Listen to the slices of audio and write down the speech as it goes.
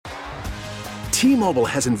T-Mobile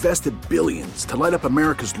has invested billions to light up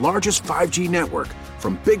America's largest 5G network,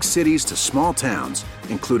 from big cities to small towns,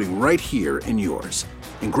 including right here in yours.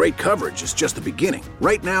 And great coverage is just the beginning.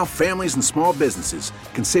 Right now, families and small businesses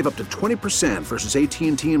can save up to 20% versus AT&T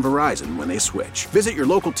and Verizon when they switch. Visit your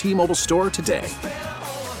local T-Mobile store today.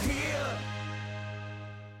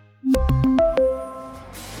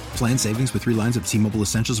 Plan savings with 3 lines of T-Mobile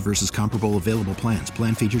Essentials versus comparable available plans.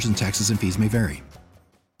 Plan features and taxes and fees may vary.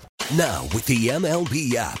 Now, with the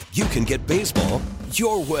MLB app, you can get baseball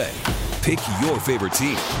your way. Pick your favorite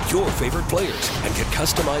team, your favorite players, and get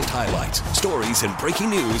customized highlights, stories, and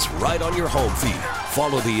breaking news right on your home feed.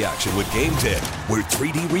 Follow the action with Game Day, where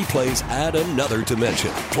 3D replays add another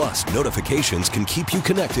dimension. Plus, notifications can keep you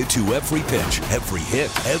connected to every pitch, every hit,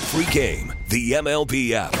 every game. The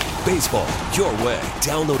MLB app. Baseball your way.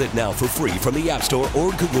 Download it now for free from the App Store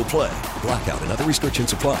or Google Play. Blackout and other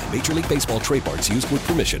restrictions apply. Major League Baseball trademarks used with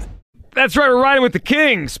permission. That's right, we're riding with the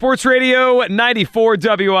King. Sports Radio 94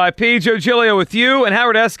 WIP. Joe Giglio with you and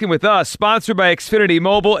Howard Eskin with us. Sponsored by Xfinity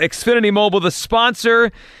Mobile. Xfinity Mobile, the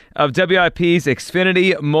sponsor of WIP's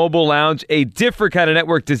Xfinity Mobile Lounge. A different kind of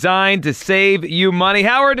network designed to save you money.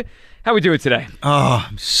 Howard, how are we doing today? Oh,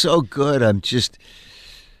 I'm so good.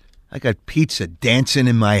 I got pizza dancing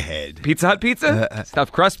in my head. Pizza Hut pizza?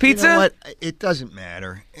 Stuffed crust pizza? You know what? It doesn't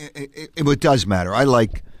matter. It does matter. I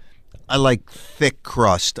like thick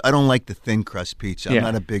crust. I don't like the thin crust pizza. I'm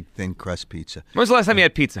not a big thin crust pizza. When was the last time you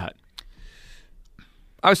had Pizza Hut?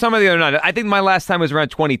 I was talking about the other night. I think my last time was around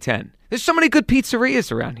 2010. There's so many good pizzerias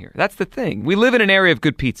around here. That's the thing. We live in an area of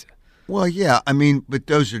good pizza. Well, yeah. I mean, but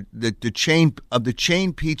those are the chain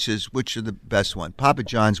pizzas. Which are the best one? Papa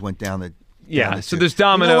John's went down the. Yeah. So there's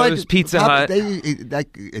Domino's, Pizza Hut.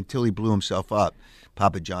 Until he blew himself up,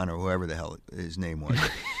 Papa John or whoever the hell his name was.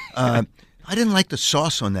 I didn't like the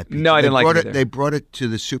sauce on that pizza. No, I didn't like it either. They brought it to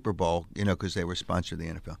the Super Bowl, because they were sponsored the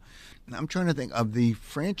NFL. And I'm trying to think of the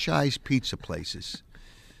franchise pizza places.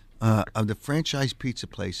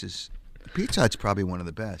 Pizza Hut's probably one of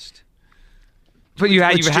the best. But you've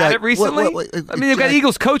had it recently? I mean, they've got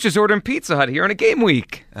Eagles coaches ordering Pizza Hut here on a game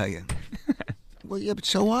week. Yeah. Well, yeah, but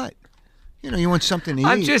so what? You want something to eat.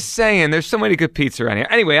 I'm just saying, there's so many good pizza around here.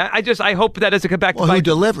 Anyway, I hope that doesn't come back to bite. Who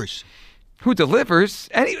delivers? Who delivers?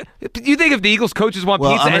 You think if the Eagles coaches want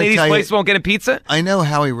pizza, any of these places won't get a pizza? I know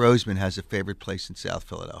Howie Roseman has a favorite place in South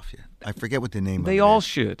Philadelphia. I forget what the name of it is. They all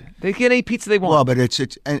should. They get any pizza they want. Well, but it's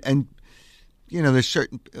there's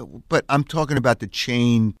certain, but I'm talking about the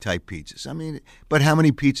chain type pizzas. I mean, but how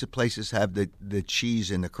many pizza places have the cheese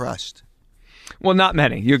in the crust? Well, not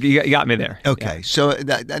many. You got me there. Okay, yeah. So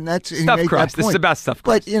that's stuffed crust. This is about stuffed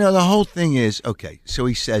crust. But the whole thing is so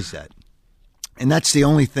he says that, and that's the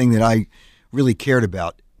only thing that I really cared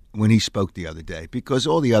about when he spoke the other day, because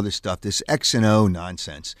all the other stuff, this X and O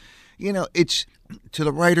nonsense, it's to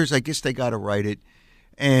the writers. I guess they got to write it.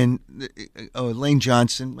 And Lane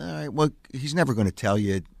Johnson, all right, well, he's never going to tell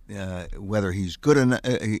you whether he's good or not,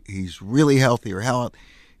 he's really healthy or how.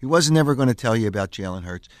 He wasn't never going to tell you about Jalen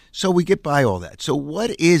Hurts. So we get by all that. So what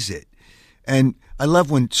is it? And I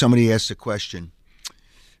love when somebody asks a question,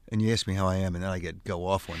 and you ask me how I am, and then I go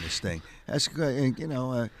off on this thing. Ask, what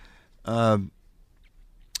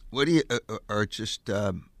do you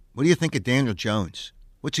what do you think of Daniel Jones?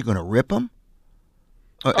 What's he going to rip him?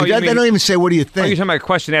 They don't even say, what do you think? You're talking about a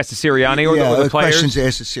question asked to Sirianni or the players? Questions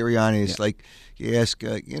asked to Sirianni. It's like you ask, how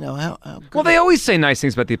good. Well, they always say nice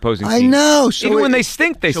things about the opposing team. I know. So even when they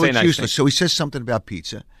stink, they say it's nice useless. things. So he says something about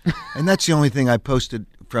pizza, and that's the only thing I posted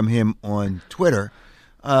from him on Twitter,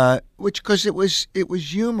 because it was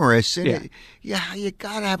humorous. And you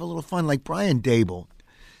got to have a little fun. Like Brian Dable,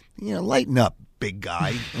 lighten up, big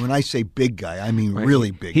guy. And when I say big guy, I mean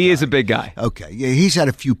really big guy. He is a big guy. Okay. Yeah, he's had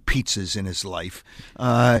a few pizzas in his life.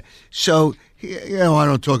 So, I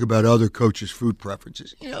don't talk about other coaches' food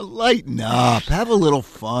preferences. Lighten up. Have a little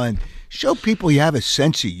fun. Show people you have a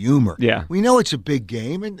sense of humor. Yeah. We know it's a big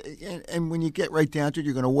game, and when you get right down to it,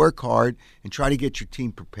 you're going to work hard and try to get your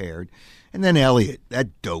team prepared. And then Elliott,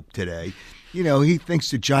 that dope today. He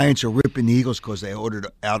thinks the Giants are ripping the Eagles because they ordered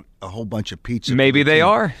out a whole bunch of pizza. Maybe they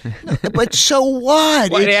are. No, but so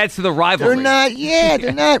what? Well, it adds to the rivalry. They're not. Yeah,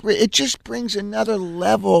 they're not. It just brings another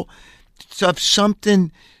level of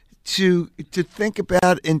something to think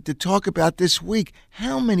about and to talk about this week.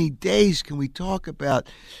 How many days can we talk about?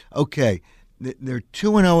 Okay, they're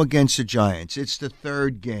 2-0 against the Giants. It's the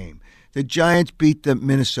third game. The Giants beat the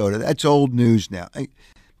Minnesota. That's old news now.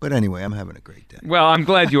 But anyway, I'm having a great day. Well, I'm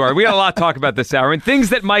glad you are. We got a lot to talk about this hour. And things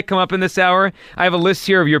that might come up in this hour. I have a list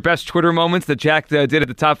here of your best Twitter moments that Jack did at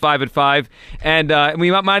the top 5 at 5. And we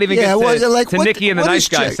might even get to Nikki and the nice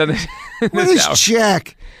guys. What is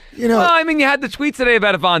Jack? Well, I mean, you had the tweet today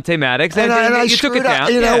about Avonte Maddox, and I you took it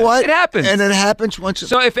down. You know what? It happens. And it happens once.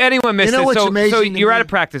 So if anyone missed what's so amazing you're at a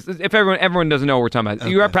practice. If everyone doesn't know what we're talking about,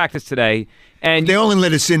 you're at practice today, and they only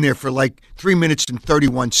let us in there for like 3 minutes and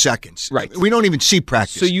 31 seconds. Right. We don't even see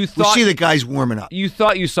practice. So you thought we see the guys warming up. You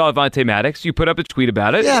thought you saw Avonte Maddox. You put up a tweet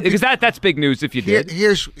about it. Yeah, because that's big news if you did.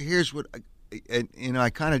 Here's what, I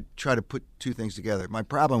kind of try to put two things together. My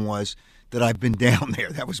problem was that I've been down there.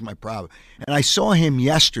 That was my problem. And I saw him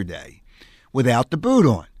yesterday without the boot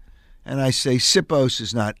on. And I say Siposs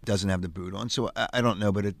doesn't have the boot on, so I don't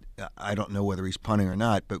know, but I don't know whether he's punting or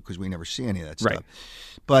not, but because we never see any of that stuff. Right.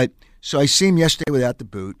 But so I see him yesterday without the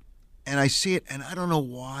boot, and I see it, and I don't know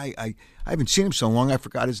why I haven't seen him so long. I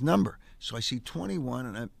forgot his number. So I see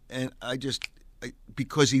 21, and I just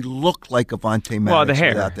because he looked like Avonte Maddox. Well, the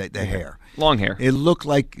hair, without the hair, long hair. It looked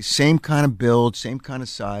like same kind of build, same kind of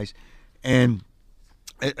size, and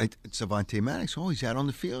it's Avonte Maddox. Oh, he's out on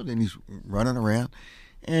the field and he's running around.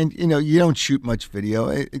 And, you don't shoot much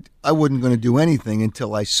video. I wasn't going to do anything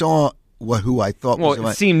until I saw who I thought was. Well,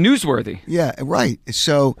 it seemed newsworthy. Yeah, right.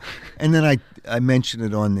 So, and then I mentioned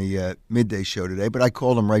it on the midday show today, but I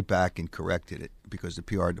called him right back and corrected it because the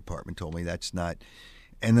PR department told me that's not.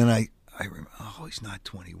 And then I remember, he's not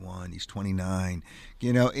 21, he's 29.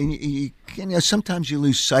 And sometimes you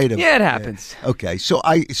lose sight of it. Yeah, it happens. Okay, so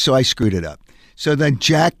I screwed it up. So then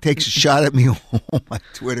Jack takes a shot at me on all my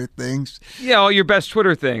Twitter things. Yeah, all your best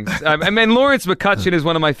Twitter things. I mean, Lawrence McCutcheon is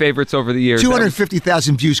one of my favorites over the years.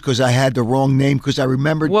 250,000 views because I had the wrong name because I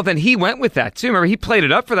remembered. Well, then he went with that, too. Remember, he played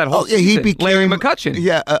it up for that whole season. He became Larry McCutcheon.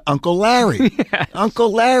 Yeah, Uncle Larry. Yes.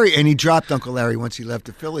 Uncle Larry. And he dropped Uncle Larry once he left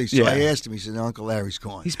the Phillies. So Yeah. I asked him. He said, no, Uncle Larry's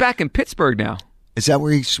gone. He's back in Pittsburgh now. Is that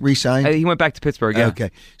where he re-signed? He went back to Pittsburgh, yeah.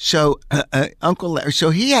 Okay. So Uncle Larry, so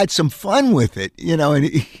he had some fun with it, and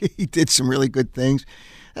he did some really good things.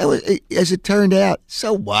 As it turned out,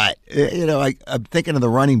 so what? I'm thinking of the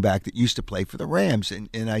running back that used to play for the Rams,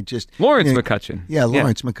 and I just Lawrence McCutcheon. Yeah,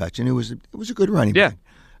 Lawrence McCutcheon. It was a good running back.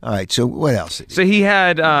 All right. So what else? So he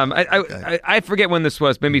had. I forget when this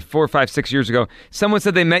was. Maybe 4, 5, 6 years ago. Someone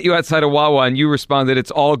said they met you outside of Wawa, and you responded, "It's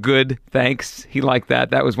all good, thanks." He liked that.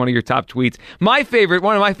 That was one of your top tweets. One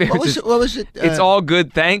of my favorites. What was it? It's all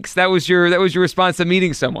good, thanks. That was your response to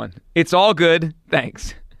meeting someone. It's all good,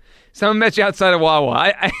 thanks. Someone met you outside of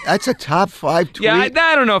Wawa. That's a top 5 tweet. Yeah,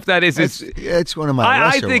 I don't know if that is. It's one of my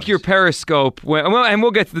lesser I think ones. your Periscope, and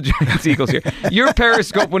we'll get to the Giants Eagles here. Your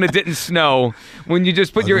Periscope when it didn't snow, when you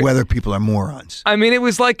just put your the weather people are morons. I mean, it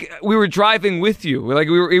was like we were driving with you, like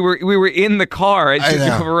we were in the car as you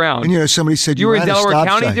drove around. And somebody said you were in ran a Delaware stop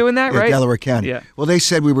County sign. doing that, right? Delaware County. Yeah. Well, they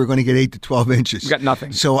said we were going to get 8 to 12 inches. We got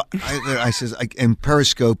nothing. So I says, and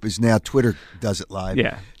Periscope is now Twitter does it live.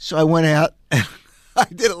 Yeah. So I went out. I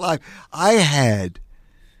did it live. I had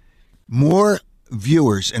more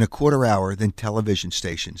viewers in a quarter hour than television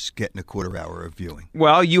stations get in a quarter hour of viewing.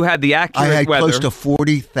 Well, you had the accurate I had weather. close to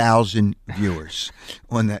 40,000 viewers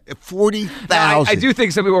on that. 40,000. I do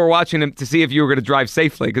think some people were watching him to see if you were going to drive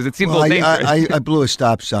safely because it seemed a little dangerous. I blew a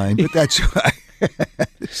stop sign, but that's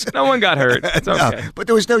no one got hurt. It's okay. No, but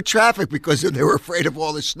there was no traffic because they were afraid of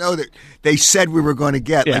all the snow that they said we were going to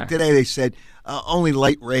get. Yeah. Like today, they said only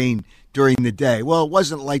light rain during the day. Well, it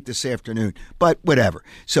wasn't light this afternoon, but whatever.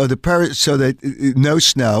 So no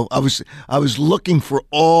snow. I was looking for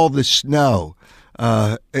all the snow,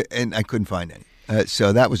 and I couldn't find any.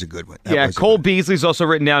 So that was a good one. Cole Beasley's also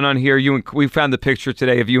written down on here. We found the picture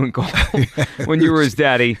today of you and Cole when you were his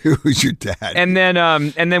daddy. Who's your dad? And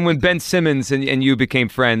then when Ben Simmons and you became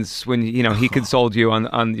friends, when he consoled you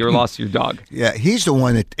on your loss of your dog. Yeah, he's the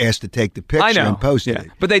one that asked to take the picture and posted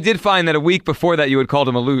it. But they did find that a week before that you had called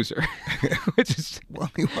him a loser, which is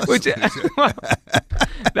he was a loser. Well,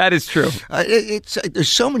 that is true.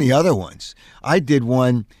 There's so many other ones. I did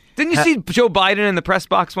one. Didn't you see Joe Biden in the press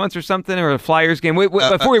box once or something, or a Flyers game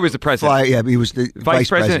before he was the president? He was the vice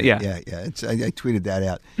president. Yeah. I tweeted that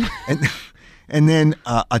out, and then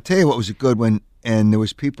I'll tell you what was a good one. And there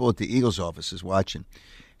was people at the Eagles offices watching.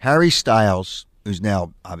 Harry Styles, who's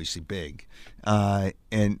now obviously big,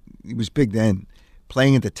 and he was big then,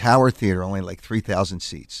 playing at the Tower Theater, only like 3,000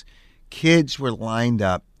 seats. Kids were lined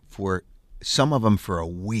up some of them for a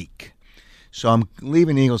week. So I'm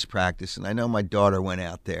leaving Eagles practice, and I know my daughter went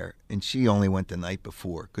out there, and she only went the night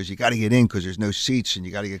before because you got to get in because there's no seats, and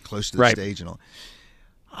you got to get close to the stage and all.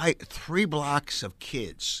 3 blocks of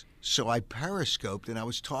kids. So I periscoped, and I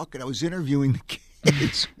was interviewing the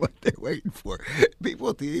kids, what they're waiting for. People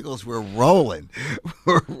at the Eagles were rolling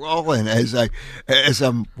as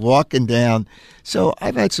I'm walking down. So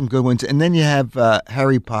I've had some good ones. And then you have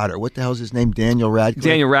Harry Potter. What the hell's his name? Daniel Radcliffe?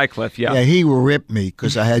 Daniel Radcliffe, yeah. Yeah, he ripped me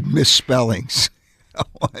because I had misspellings.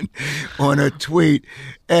 on a tweet,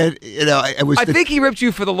 and it was. I think he ripped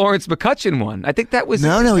you for the Lawrence McCutcheon one. I think that was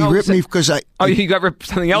no. He ripped me because I. Oh, you got ripped for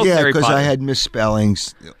something else. Yeah, Harry because Potter. I had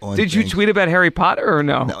misspellings. Did you tweet about Harry Potter or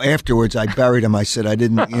no? No, afterwards I buried him. I said I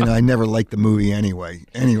didn't. I never liked the movie anyway.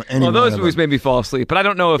 Well, those movies made me fall asleep, but I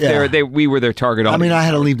don't know if we were their target audience. I mean, I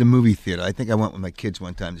had to leave the movie theater. I think I went with my kids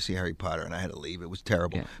one time to see Harry Potter, and I had to leave. It was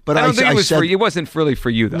terrible. Yeah. But I don't think it was for you. It wasn't really for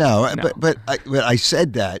you, though. No. But I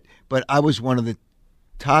said that. But I was one of the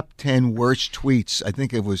top 10 worst tweets. I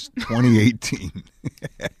think it was 2018.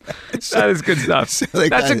 That is good stuff.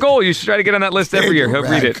 That's a goal. You should try to get on that list every year. He'll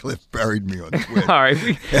read it. Radcliffe buried me on Twitter. All right.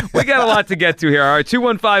 We got a lot to get to here. All right.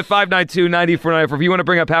 215-592-9494 if you want to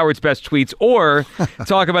bring up Howard's best tweets or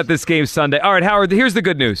talk about this game Sunday. All right, Howard, here's the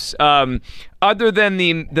good news. Other than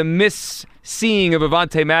the miss-seeing of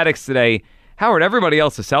Avonte Maddox today, Howard, everybody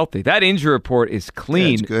else is healthy. That injury report is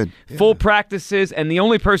clean. That's good. Yeah. Full practices, and the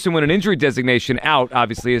only person with an injury designation out,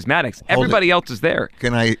 obviously, is Maddox. Everybody else is there.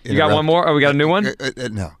 Can I interrupt? You got one more? Oh, we got a new one?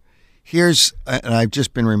 No. Here's, and I've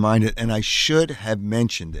just been reminded, and I should have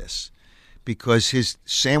mentioned this, because his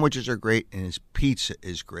sandwiches are great and his pizza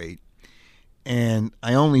is great. And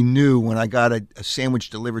I only knew when I got a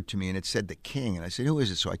sandwich delivered to me, and it said The King. And I said, who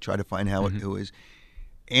is it? So I tried to find out who it is.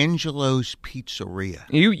 Angelo's Pizzeria.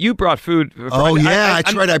 You brought food.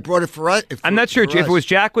 That's right. I brought it for us. I'm not sure if it was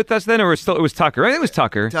Jack with us then, or it was Tucker. I think it was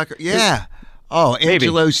Tucker. Yeah. Oh, Maybe.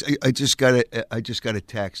 Angelo's. I just got a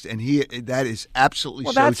text, and that is absolutely.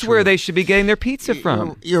 Well, so that's true. where they should be getting their pizza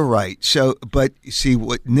from. You're right. So, but see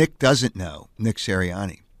what Nick doesn't know, Nick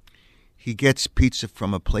Sirianni, he gets pizza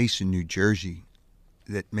from a place in New Jersey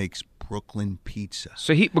that makes Brooklyn pizza.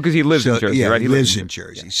 So because he lives in Jersey, right? He lives in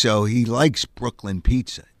Jersey. Yeah. So he likes Brooklyn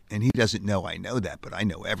pizza. And he doesn't know I know that, but I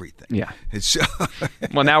know everything. Yeah. So,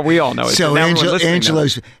 well, now we all know it. So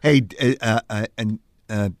Angelo's, hey, Danny's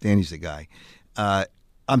the guy.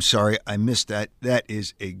 I'm sorry, I missed that. That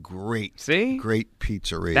is a great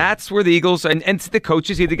pizzeria. That's where the Eagles and the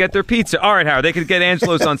coaches need to get their pizza. All right, Howard, they could get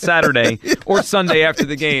Angelo's on Saturday or Sunday after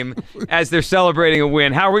the game as they're celebrating a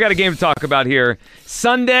win. Howard, we got a game to talk about here.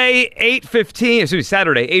 Saturday,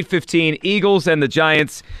 8:15, Eagles and the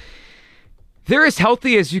Giants. They're as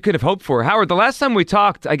healthy as you could have hoped for. Howard, the last time we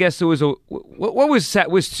talked, I guess it was what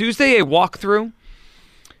was Tuesday a walkthrough?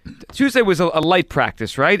 Tuesday was a light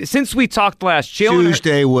practice, right? Since we talked last,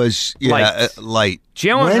 Tuesday was light.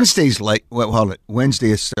 Wednesday's light. Well, hold it. Wednesday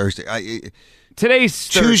is Thursday. Today's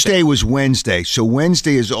Thursday. Tuesday was Wednesday, so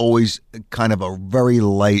Wednesday is always kind of a very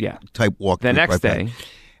light type walk. The next day.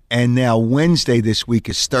 And now Wednesday this week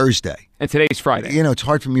is Thursday. And today's Friday. It's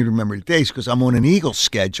hard for me to remember the days because I'm on an Eagles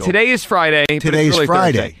schedule. Today is Friday. Today's really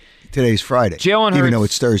Friday. Thursday. Today's Friday. Jalen Hurts, even though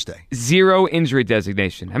it's Thursday. 0 injury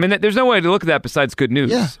designation. I mean, there's no way to look at that besides good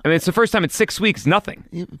news. Yeah. I mean, it's the first time in 6 weeks, nothing.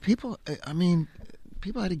 People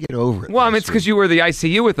had to get over it. Well, I mean, it's because you were the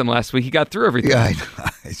ICU with him last week. He got through everything. Yeah, I know.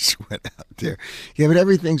 I just went out there. Yeah, but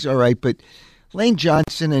everything's all right. But Lane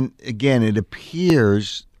Johnson, and again, it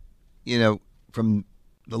appears, from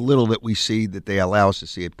the little that we see that they allow us to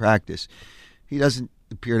see at practice, he doesn't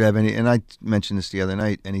appear to have any, and I mentioned this the other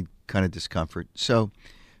night, any kind of discomfort. So,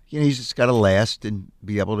 he's just got to last and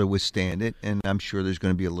be able to withstand it, and I'm sure there's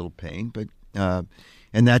going to be a little pain, but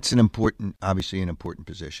and that's obviously an important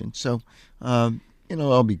position. So,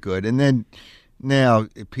 I'll be good. And then now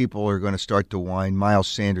people are going to start to whine. Miles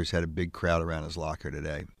Sanders had a big crowd around his locker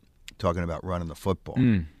today talking about running the football.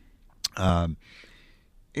 You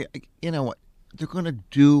know what? They're going to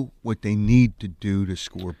do what they need to do to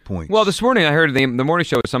score points. Well, this morning I heard the morning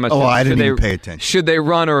show was something. I didn't even pay attention. Should they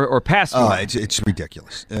run or pass? It's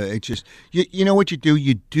ridiculous. It's just you know what you do.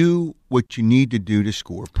 You do what you need to do to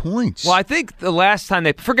score points. Well, I think the last time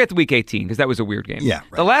forget the Week 18 because that was a weird game. Yeah,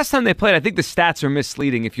 right. The last time they played, I think the stats are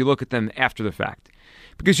misleading if you look at them after the fact.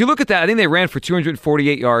 Because you look at that, I think they ran for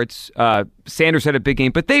 248 yards. Sanders had a big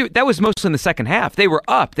game, but that was mostly in the second half. They were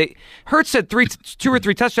up. Hurts had 2 or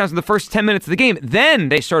 3 touchdowns in the first 10 minutes of the game. Then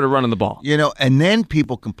they started running the ball. And then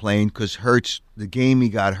people complained because Hurts, the game he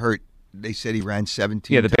got hurt, they said he ran 17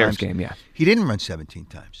 times. Yeah, the Bears game, yeah. He didn't run 17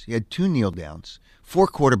 times. He had 2 kneel downs, 4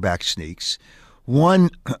 quarterback sneaks.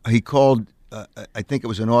 One, he called... I think it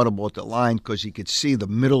was an audible at the line because he could see the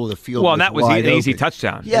middle of the field. Well, that was an easy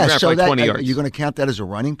touchdown. Yeah, so like 20 yards. You're going to count that as a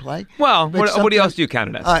running play? Well, what else do you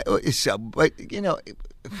count it as? But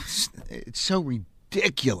it's so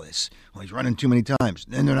ridiculous. Well, he's running too many times.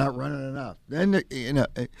 Then they're not running enough. Then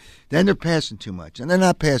they're passing too much, and they're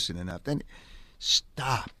not passing enough. Then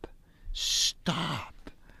stop.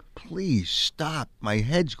 Please stop. My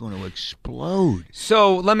head's going to explode.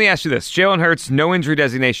 So let me ask you this. Jalen Hurts, no injury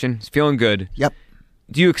designation. He's feeling good. Yep.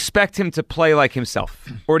 do you expect him to play like himself?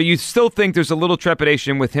 Or do you still think there's a little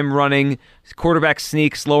trepidation with him running, quarterback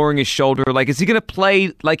sneaks, lowering his shoulder? Like, is he going to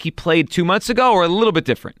play like he played 2 months ago or a little bit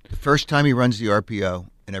different? The first time he runs the RPO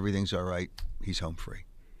and everything's all right, he's home free.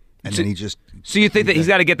 And then he just... So you think that he's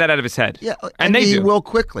got to get that out of his head? Yeah, and he do. will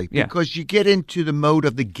quickly Yeah. because you get into the mode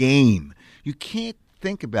of the game. You can't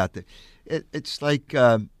think about that. It's like...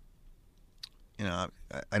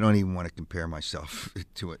 I don't even want to compare myself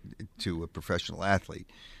to a professional athlete,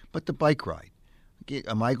 but the bike ride.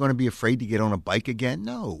 Am I going to be afraid to get on a bike again?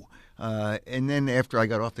 No. And then after I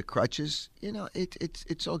got off the crutches,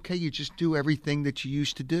 it's okay. You just do everything that you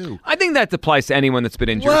used to do. I think that applies to anyone that's been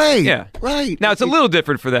injured. Right. Yeah. Right. Now it's a little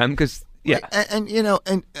different for them because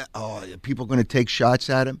and are people going to take shots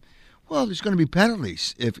at him? Well, there's going to be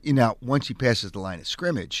penalties if once he passes the line of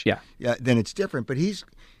scrimmage. Yeah, then it's different. But he's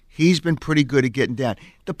been pretty good at getting down.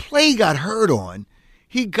 The play he got hurt on,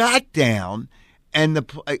 he got down, and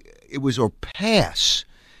it was a pass,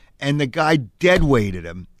 and the guy dead weighted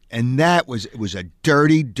him, and it was a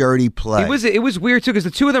dirty, dirty play. It was weird too because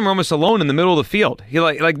the two of them were almost alone in the middle of the field. He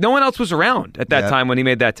like no one else was around at that time when he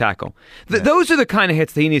made that tackle. Those are the kind of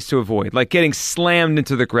hits that he needs to avoid, like getting slammed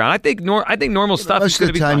into the ground. I think normal stuff is going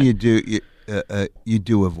to be fine. Most of the time you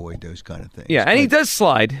do avoid those kind of things. Yeah, and he does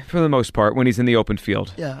slide for the most part when he's in the open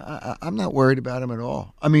field. Yeah, I'm not worried about him at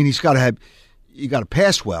all. I mean, you got to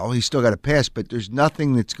pass well. He's still got to pass, but there's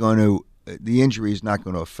nothing that's going to. The injury is not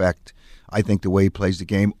going to affect, I think, the way he plays the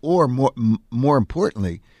game, or more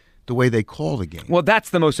importantly, the way they call the game. Well,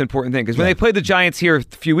 that's the most important thing because when they played the Giants here a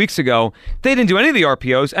few weeks ago, they didn't do any of the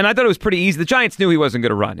RPOs, and I thought it was pretty easy. The Giants knew he wasn't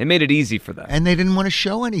going to run. It made it easy for them. And they didn't want to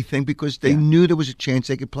show anything because they knew there was a chance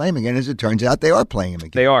they could play him again. As it turns out, they are playing him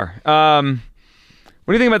again. They are. What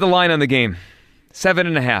do you think about the line on the game?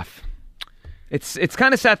 7.5. It's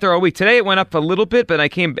kind of sat there all week. Today it went up a little bit, but it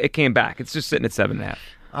came back. It's just sitting at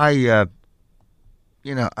 7.5.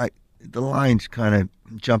 The line's kind of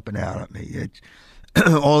jumping out at me. It's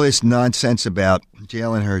all this nonsense about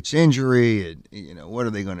Jalen Hurts' injury, and what are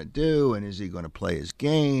they going to do, and is he going to play his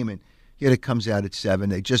game? And yet it comes out at 7.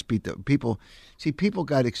 They just beat the people. See, people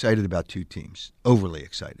got excited about two teams, overly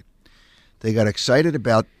excited. They got excited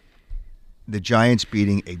about the Giants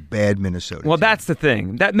beating a bad Minnesota team. That's the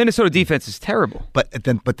thing. That Minnesota defense is terrible. But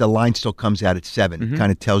the line still comes out at 7. Mm-hmm. It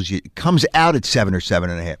kind of tells you. It comes out at 7 or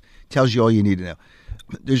 7.5. Tells you all you need to know.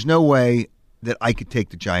 There's no way that I could take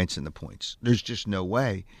the Giants in the points. There's just no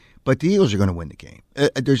way. But the Eagles are going to win the game.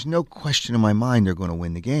 There's no question in my mind they're going to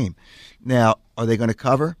win the game. Now, are they going to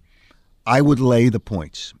cover? I would lay the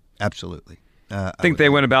points. Absolutely. Think they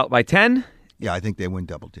win about by 10? Yeah, I think they win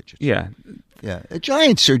double digits. Yeah. Yeah. The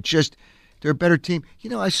Giants are they're a better team.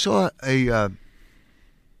 I saw a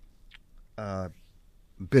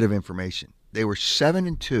bit of information. They were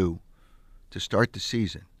 7-2 to start the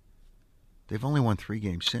season. They've only won 3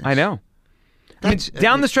 games since. I know.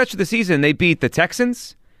 Down the stretch of the season, they beat the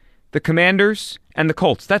Texans, the Commanders, and the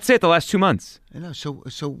Colts. That's it, the last 2 months. I know. So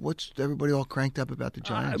what's everybody all cranked up about the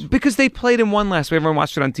Giants? Because they played and won last week. Everyone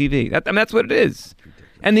watched it on TV. That's what it is.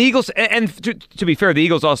 And the Eagles, and to be fair, the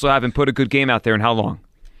Eagles also haven't put a good game out there in how long?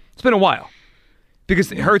 It's been a while. Because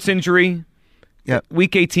Hurts injury,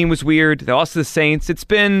 Week 18 was weird. They lost to the Saints. It's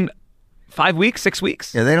been 5 weeks, 6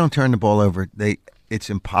 weeks. Yeah, they don't turn the ball over. It's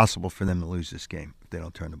impossible for them to lose this game if they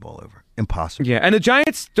don't turn the ball over. Impossible. Yeah, and the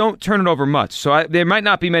Giants don't turn it over much, so there might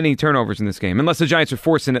not be many turnovers in this game, unless the Giants are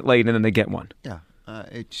forcing it late and then they get one. Yeah,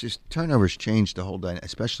 it's just turnovers change the whole dynamic,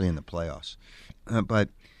 especially in the playoffs. But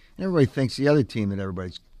everybody thinks the other team that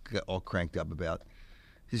everybody's all cranked up about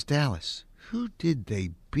is Dallas. Who did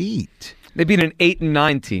they beat? They beat an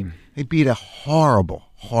 8-9 team. They beat a horrible,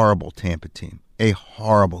 horrible Tampa team.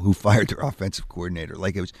 Who fired their offensive coordinator.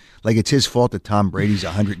 Like it's his fault that Tom Brady's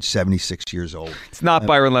 176 years old. It's not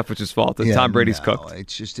Byron Leftwich's fault that Tom Brady's cooked.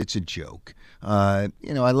 It's a joke. I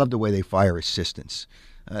love the way they fire assistants.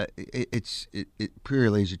 It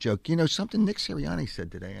purely is a joke. Something Nick Sirianni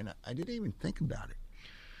said today, and I didn't even think about it.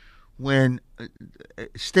 When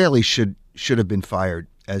Staley should have been fired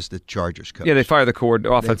as the Chargers coach. Yeah, they fired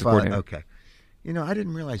the offensive coordinator. Okay. I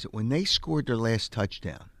didn't realize it. When they scored their last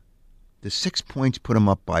touchdown, the 6 points put them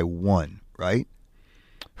up by 1, right?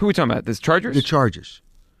 Who are we talking about? The Chargers? The Chargers.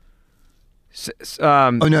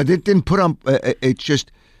 No, they didn't put them. It's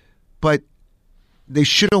just, but they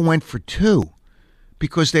should have went for 2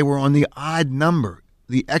 because they were on the odd number.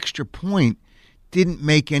 The extra point didn't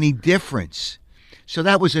make any difference. So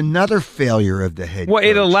that was another failure of the head coach.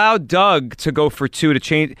 It allowed Doug to go for 2 to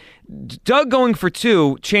change. Doug going for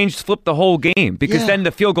 2 flipped the whole game because then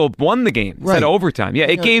the field goal won the game instead of overtime. Yeah,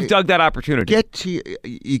 it gave Doug that opportunity.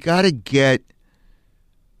 You got to get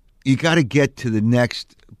you got to get to the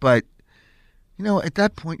next. But at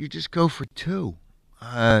that point, you just go for two.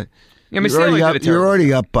 You're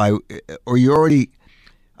already up by, or you're already.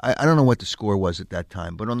 I don't know what the score was at that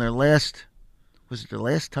time, but on their last. Was it their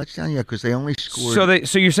last touchdown? Yeah, because they only scored.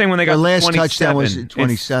 So you're saying when they got their last 27, touchdown was at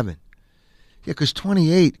 27. Yeah, because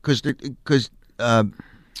 28. Because they're going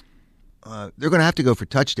to have to go for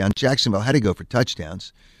touchdowns. Jacksonville had to go for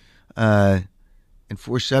touchdowns, and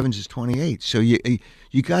 4 sevens is 28. So you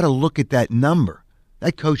got to look at that number.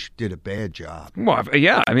 That coach did a bad job. Well,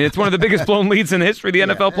 yeah, I mean it's one of the biggest blown leads in the history of the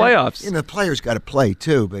NFL playoffs. The players got to play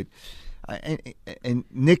too, but and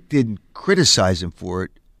Nick didn't criticize him for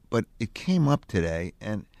it. But it came up today,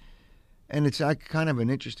 and it's kind of an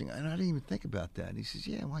interesting. And I didn't even think about that. He says,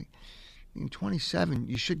 "Yeah, like in 27,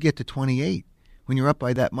 you should get to 28. When you're up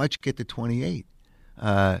by that much, get to 28."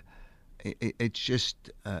 It's just,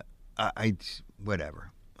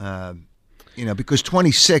 whatever. Because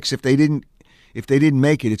 26, if they didn't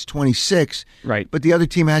make it, it's 26. Right. But the other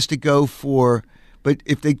team has to go for. But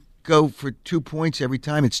if they go for 2 points every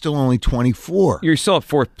time, it's still only 24. You're still at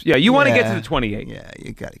 4. Yeah, you want to get to the 28. Yeah,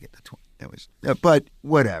 you got to get to 20. But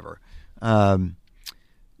whatever.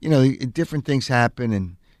 Different things happen,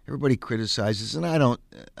 and everybody criticizes, and I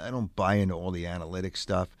don't buy into all the analytic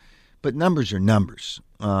stuff. But numbers are numbers.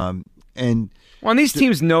 And these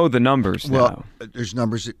teams know the numbers now. Well, there's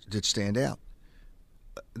numbers that stand out.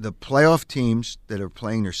 The playoff teams that are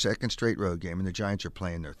playing their second straight road game, and the Giants are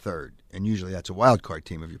playing their third, and usually that's a wild card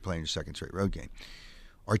team if you're playing your second straight road game,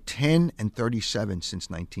 are 10-37 since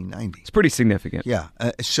 1990. It's pretty significant. Yeah,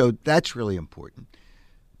 so that's really important.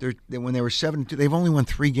 When they were 7-2, they've only won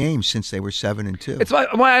 3 games since they were 7-2. It's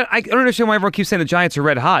why I don't understand why everyone keeps saying the Giants are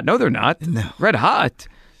red hot. No, they're not. No, red hot.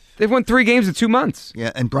 They've won 3 games in 2 months.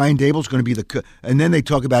 Yeah, and Brian Dable's going to be and then they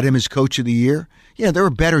talk about him as coach of the year. Yeah, they're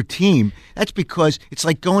a better team. That's because it's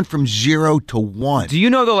like going from 0 to 1. Do you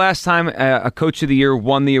know the last time a coach of the year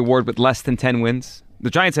won the award with less than 10 wins?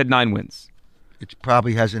 The Giants had 9 wins. It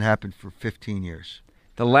probably hasn't happened for 15 years.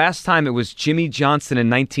 The last time it was Jimmy Johnson in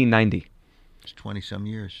 1990. It's 20-some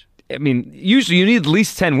years. I mean, usually you need at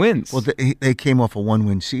least 10 wins. Well, they came off a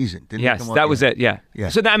 1-win season. Yes, that was it, yeah.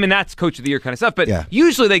 So, that's coach of the year kind of stuff. But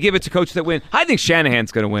usually they give it to coaches that win. I think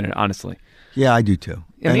Shanahan's going to win it, honestly. Yeah, I do too.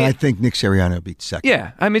 I think Nick Sirianni will be second.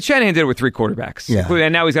 Yeah, I mean, Shanahan did it with 3 quarterbacks. Yeah.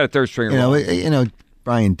 And now he's got a third stringer.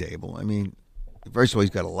 Brian Dable, I mean, first of all, he's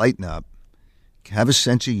got to lighten up, have a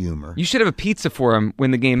sense of humor. You should have a pizza for him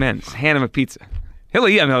when the game ends. Hand him a pizza. He'll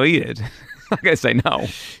eat it. I'm not going to say no.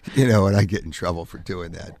 And I get in trouble for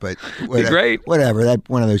doing that. But great. Whatever. That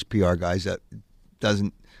one of those PR guys that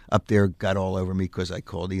doesn't up there got all over me because I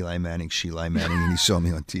called Eli Manning Sheeli Manning, and he saw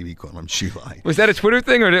me on TV calling him Sheeli. Was that a Twitter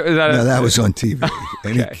thing? Or was that No, that was on TV.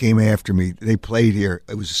 And he came after me. They played here.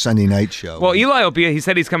 It was a Sunday night show. Well, Eli will be. He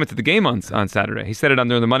said he's coming to the game on Saturday. He said it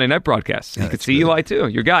during the Monday night broadcast. You could see good. Eli, too.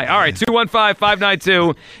 Your guy. All right,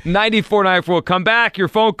 215-592-9494. We'll come back. Your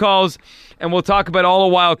phone calls. And we'll talk about all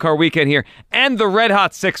the wild card weekend here and the Red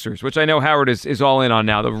Hot Sixers, which I know Howard is all in on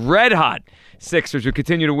now. The Red Hot Sixers who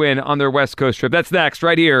continue to win on their West Coast trip. That's next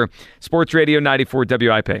right here, Sports Radio 94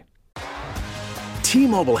 WIP.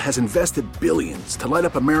 T-Mobile has invested billions to light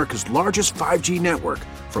up America's largest 5G network,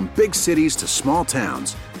 from big cities to small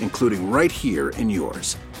towns, including right here in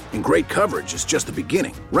yours. And great coverage is just the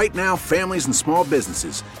beginning. Right now, families and small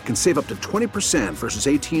businesses can save up to 20% versus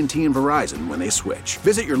AT&T and Verizon when they switch.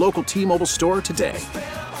 Visit your local T-Mobile store today.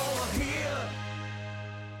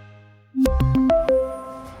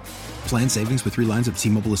 Plan savings with 3 lines of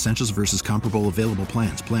T-Mobile Essentials versus comparable available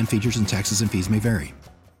plans. Plan features and taxes and fees may vary.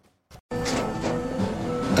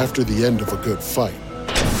 After the end of a good fight,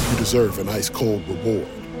 you deserve an ice-cold reward.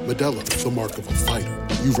 Modelo is the mark of a fighter.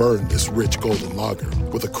 You've earned this rich golden lager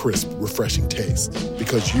with a crisp, refreshing taste.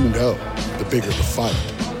 Because you know, the bigger the fight,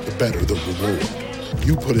 the better the reward.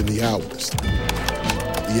 You put in the hours,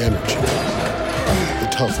 the energy, the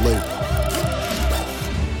tough labor.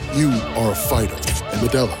 You are a fighter, and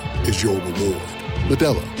Modelo is your reward.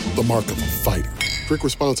 Modelo, the mark of a fighter. Drink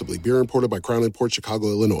responsibly. Beer imported by Crown Imports, Chicago,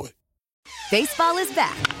 Illinois. Baseball is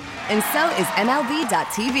back, and so is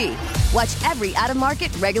MLB.tv. Watch every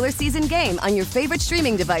out-of-market regular season game on your favorite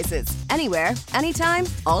streaming devices, anywhere, anytime,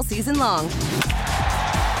 all season long.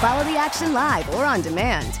 Follow the action live or on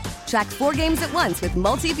demand. Track 4 games at once with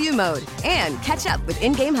multi-view mode and catch up with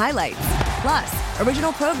in-game highlights. Plus,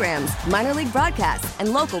 original programs, minor league broadcasts,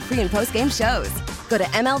 and local pre- and post-game shows. Go to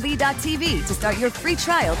MLB.tv to start your free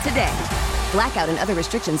trial today. Blackout and other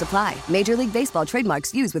restrictions apply. Major League Baseball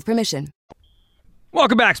trademarks used with permission.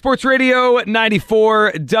 Welcome back. Sports Radio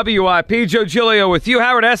 94 WIP. Joe Giglio with you.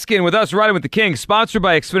 Howard Eskin with us, Riding with the King, sponsored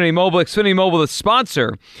by Xfinity Mobile. Xfinity Mobile, the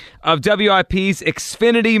sponsor of WIP's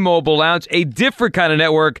Xfinity Mobile Lounge, a different kind of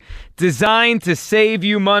network designed to save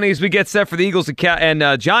you money as we get set for the Eagles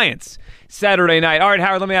and Giants Saturday night. All right,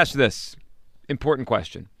 Howard, let me ask you this important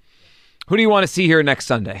question. Who do you want to see here next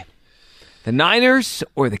Sunday? The Niners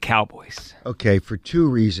or the Cowboys? Okay, for two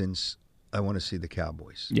reasons, I want to see the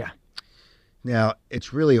Cowboys. Yeah. Now,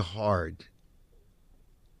 it's really hard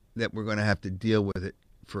that we're going to have to deal with it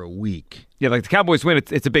for a week. Yeah, like the Cowboys win,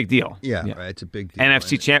 it's a big deal. Yeah. Right, it's a big deal.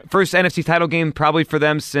 First NFC title game probably for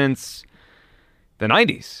them since the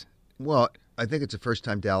 90s. Well, I think it's the first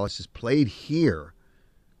time Dallas has played here.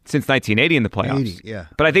 Since 1980 in the playoffs. 80, yeah.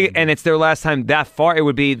 But I think, and it's their last time that far,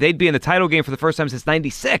 they'd be in the title game for the first time since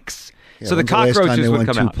 96. Yeah, so the cockroaches last time they would won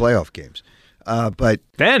come out. two playoff games. But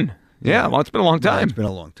then, well, it's been a long time. It's been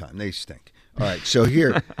a long time. They stink. All right, so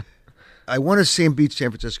here, I want to see him beat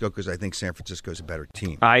San Francisco because I think San Francisco is a better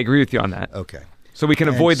team. I agree with you on that. Okay. So we can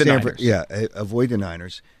avoid the Niners. Yeah, avoid the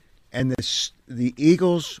Niners. And the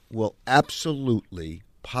Eagles will absolutely,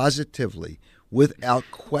 positively, without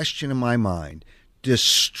question in my mind,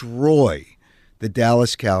 destroy the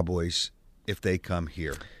Dallas Cowboys if they come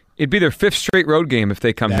here. It'd be their fifth straight road game if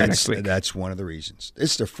they come here next week. That's one of the reasons.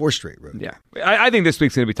 It's their fourth straight road game. Yeah. I think this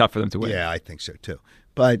week's going to be tough for them to win. Yeah, I think so too.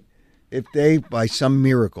 But if they, by some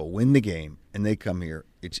miracle, win the game and they come here,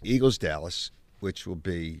 it's Eagles-Dallas, which will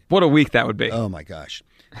be... What a week that would be. Oh, my gosh.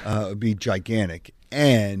 It would be gigantic.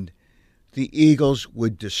 And the Eagles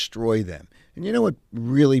would destroy them. And you know what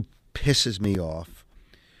really pisses me off?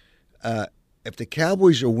 If the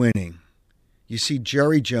Cowboys are winning, you see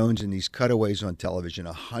Jerry Jones in these cutaways on television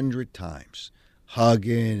 100 times.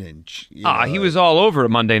 Hugging and he was all over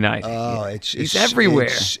Monday night. Oh, he's everywhere.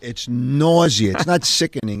 It's nausea. It's not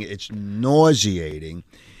sickening. It's nauseating.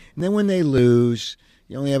 And then when they lose,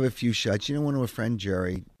 you only have a few shots. You don't want to offend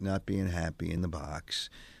Jerry not being happy in the box.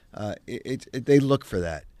 They look for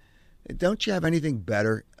that. Don't you have anything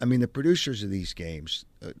better? I mean, the producers of these games,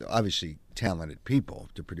 obviously talented people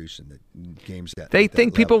to produce in the games that they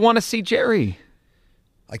think people want to see Jerry.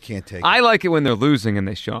 I can't take it. I like it when they're losing and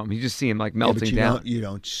they show him. You just see him like melting down. You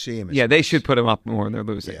don't see him. Yeah, they should put him up more when they're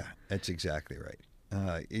losing. Yeah, that's exactly right.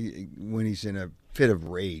 When he's in a fit of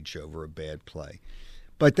rage over a bad play.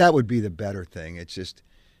 But that would be the better thing. It's just,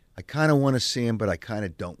 I kind of want to see him, but I kind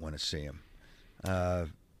of don't want to see him.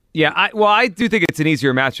 I do think it's an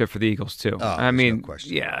easier matchup for the Eagles too. No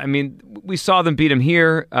question. Yeah, I mean, we saw them beat them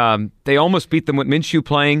here. They almost beat them with Minshew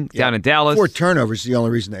playing down in Dallas. 4 turnovers is the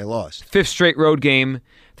only reason they lost. Fifth straight road game.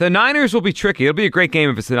 The Niners will be tricky. It'll be a great game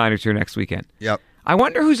if it's the Niners here next weekend. Yep. I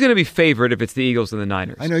wonder who's going to be favored if it's the Eagles and the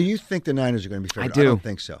Niners. I know you think the Niners are going to be favored. I do. I don't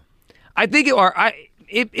think so. I think I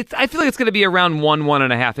feel like it's going to be around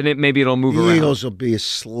 1.5, and maybe it'll move around. The Eagles will be a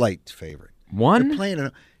slight favorite. One?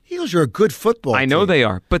 Eagles are a good football team. I know they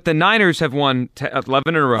are, but the Niners have won 11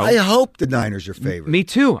 in a row. I hope the Niners are favored. Me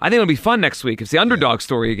too. I think it'll be fun next week. It's the underdog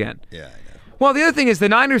story again. Yeah, I know. Well, the other thing is the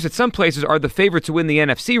Niners at some places are the favorite to win the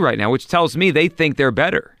NFC right now, which tells me they think they're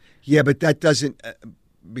better. Yeah, but that doesn't,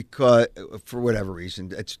 because for whatever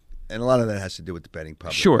reason, and a lot of that has to do with the betting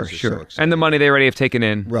public. Sure. So and the money they already have taken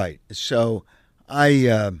in. Right. So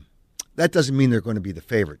that doesn't mean they're going to be the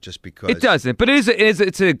favorite just because. It doesn't, but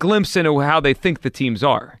it's a glimpse into how they think the teams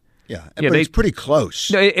are. Yeah, but it's pretty close.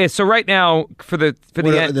 So right now, for the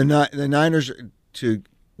Niners to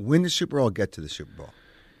win the Super Bowl, get to the Super Bowl.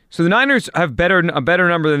 So the Niners have a better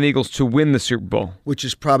number than the Eagles to win the Super Bowl, which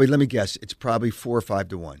is probably, let me guess, it's probably 4 or 5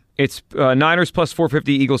 to 1. It's Niners plus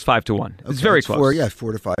 450, Eagles 5 to 1. It's very close.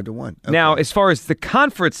 4 to 5 to 1. Okay. Now, as far as the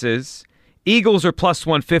conferences, Eagles are plus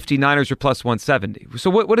 150, Niners are plus 170. So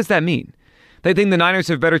what does that mean? They think the Niners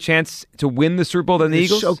have a better chance to win the Super Bowl than the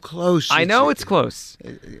Eagles? It's so close. I know it's close.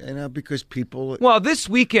 Because people... Well, this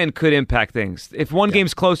weekend could impact things. If one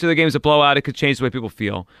game's close, the other game's a blowout, it could change the way people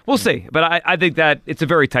feel. We'll see. But I think that it's a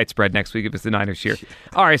very tight spread next week if it's the Niners here.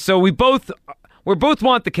 All right, so we both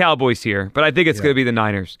want the Cowboys here, but I think it's going to be the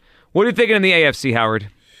Niners. What are you thinking in the AFC, Howard?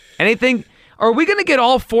 Anything? Are we going to get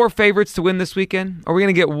all 4 favorites to win this weekend? Or are we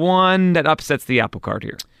going to get one that upsets the apple cart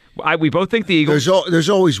here? We both think the Eagles. There's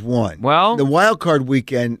always one. Well, the wild card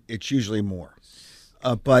weekend, it's usually more.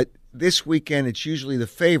 But this weekend, it's usually the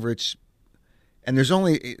favorites. And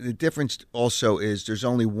the difference also is there's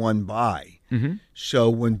only one bye. Mm-hmm. So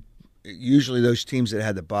when usually those teams that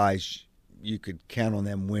had the byes, you could count on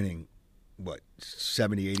them winning,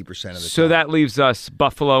 70, 80% of the time. So that leaves us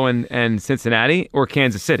Buffalo and Cincinnati or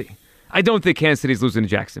Kansas City. I don't think Kansas City's losing to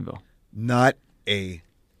Jacksonville. Not a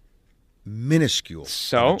minuscule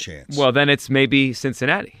chance. Well, then it's maybe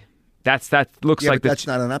Cincinnati. That looks like that's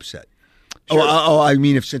not an upset. Sure. I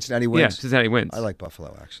mean, if Cincinnati wins. Yeah, Cincinnati wins. I like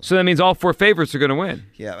Buffalo, actually. So that means all 4 favorites are going to win.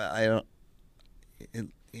 Yeah, I don't.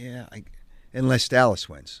 Unless Dallas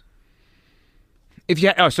wins. So if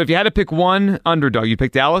you had to pick one underdog, you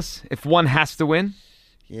pick Dallas. If one has to win.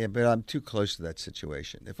 Yeah, but I'm too close to that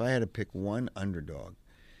situation. If I had to pick one underdog,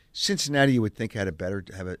 Cincinnati you would think has a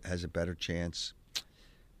better chance,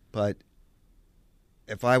 but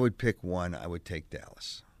if I would pick one, I would take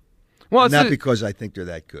Dallas. Well, not because I think they're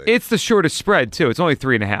that good. It's the shortest spread too. It's only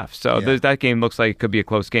 3.5, so that game looks like it could be a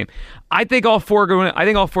close game. I think all 4 are going. I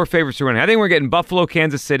think all 4 favorites are winning. I think we're getting Buffalo,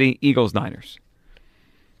 Kansas City, Eagles, Niners.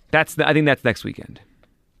 I think that's next weekend.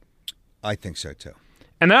 I think so too.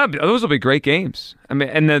 And those will be great games. I mean,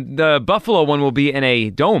 and the Buffalo one will be in a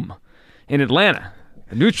dome in Atlanta,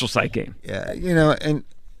 a neutral site game. Yeah, and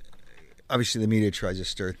obviously the media tries to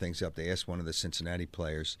stir things up. They asked one of the Cincinnati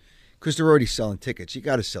players. Because they're already selling tickets. You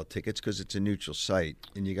got to sell tickets because it's a neutral site,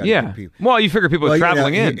 and you got to get people. Well, you figure people are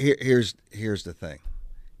traveling in. Here's the thing,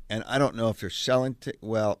 and I don't know if they're selling. I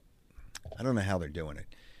don't know how they're doing it,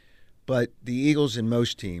 but the Eagles and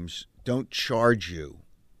most teams don't charge you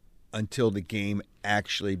until the game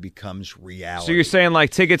actually becomes reality. So you're saying like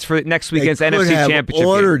tickets for next weekend's NFC Championship game.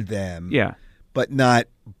 Ordered them, but not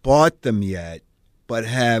bought them yet. But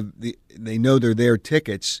they know they're their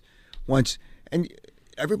tickets once and.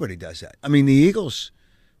 Everybody does that. I mean, the Eagles,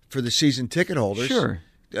 for the season ticket holders, sure.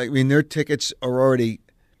 I mean, their tickets are already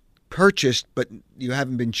purchased, but you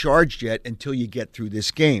haven't been charged yet until you get through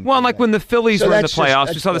this game. Well, like when the Phillies were in the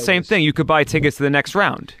playoffs, you saw the same thing. You could buy tickets to the next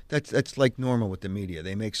round. That's like normal with the media.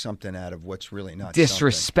 They make something out of what's really not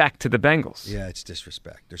disrespect something. To the Bengals. Yeah, it's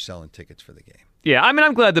disrespect. They're selling tickets for the game. Yeah, I mean,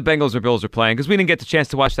 I'm glad the Bengals or Bills are playing because we didn't get the chance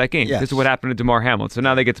to watch that game because of what happened to DeMar Hamlin. So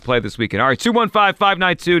now they get to play this weekend. All right,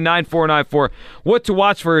 215-592-9494. What to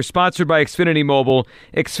watch for is sponsored by Xfinity Mobile.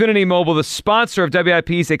 Xfinity Mobile, the sponsor of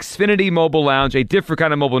WIP's Xfinity Mobile Lounge, a different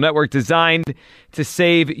kind of mobile network designed to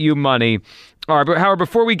save you money. All right, but Howard,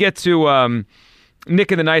 before we get to Nick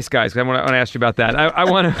and the Nice Guys, I want to ask you about that. I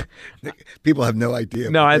want to. People have no idea.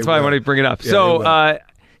 No, that's why I want to bring it up. Yeah, so,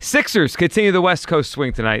 Sixers continue the West Coast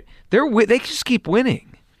swing tonight. They just keep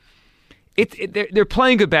winning. They're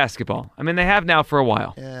playing good basketball. I mean, they have now for a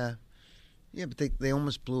while. Yeah, but they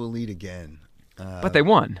almost blew a lead again. But they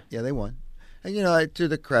won. Yeah, they won. And to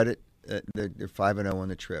the credit, they're 5-0 on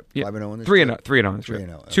the trip. 5-0 on the 3-0 on the trip.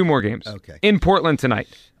 3-0. Okay. 2 more games. Okay. In Portland tonight.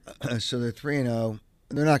 So they're 3-0.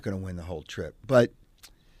 They're not going to win the whole trip, but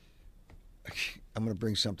I'm going to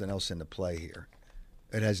bring something else into play here.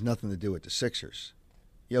 It has nothing to do with the Sixers.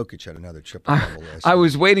 Jokic had another triple-double last I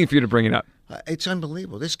was waiting for you to bring it up. It's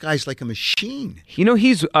unbelievable. This guy's like a machine.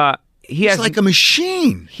 He's like a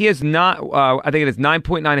machine. He has not, I think it is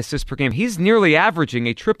 9.9 assists per game. He's nearly averaging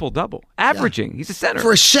a triple-double. Averaging. Yeah. He's a center.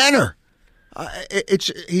 For a center.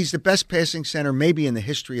 He's the best passing center maybe in the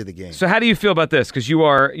history of the game. So how do you feel about this? Because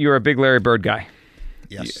you're a big Larry Bird guy.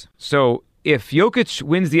 Yes. So if Jokic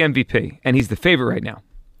wins the MVP, and he's the favorite right now,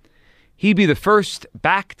 he'd be the first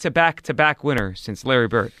back-to-back-to-back winner since Larry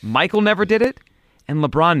Bird. Michael never did it, and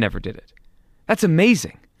LeBron never did it. That's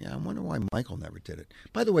amazing. Yeah, I wonder why Michael never did it.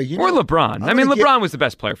 By the way, LeBron. I mean, LeBron was the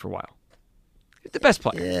best player for a while. The best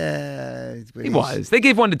player. Yeah. He was. They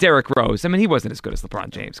gave one to Derrick Rose. I mean, he wasn't as good as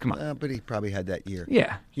LeBron James. Come on. But he probably had that year.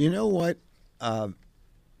 Yeah. You know what? I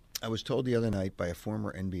was told the other night by a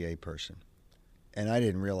former NBA person, and I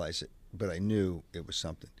didn't realize it, but I knew it was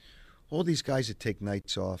something. All these guys that take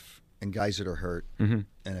nights off, and guys that are hurt, and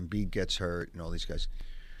Embiid gets hurt, and all these guys.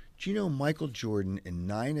 Do you know Michael Jordan, in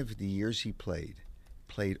 9 of the years he played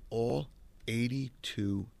all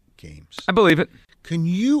 82 games? I believe it.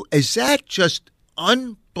 Is that just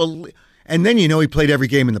unbelievable? And then he played every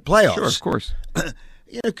game in the playoffs. Sure, of course.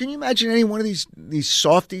 Can you imagine any one of these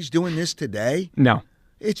softies doing this today? No.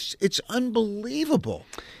 It's unbelievable.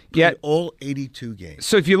 Yeah, all 82 games.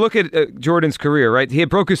 So if you look at Jordan's career, right, he had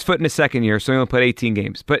broke his foot in his second year, so he only played 18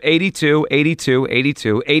 games. But 82, 82,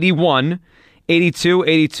 82, 81, 82,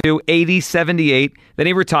 82, 80, 78. Then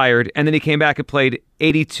he retired, and then he came back and played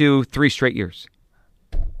 82 3 straight years.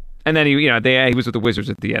 And then he was with the Wizards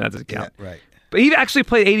at the end. That doesn't count. Yeah, right. But he actually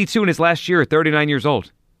played 82 in his last year at 39 years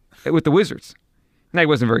old with the Wizards. Now, he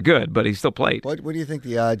wasn't very good, but he still played. What do you think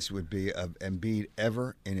the odds would be of Embiid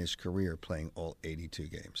ever in his career playing all 82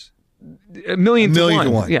 games? A million to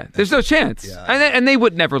one. Yeah, there's no chance. Yeah. And they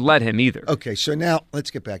would never let him either. Okay, so now let's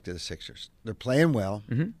get back to the Sixers. They're playing well.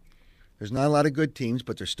 Mm-hmm. There's not a lot of good teams,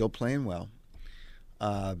 but they're still playing well.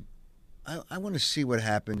 I want to see what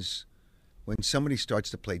happens when somebody starts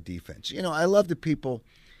to play defense. I love the people,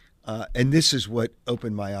 and this is what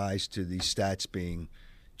opened my eyes to these stats being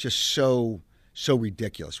just so so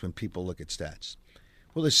ridiculous when people look at stats.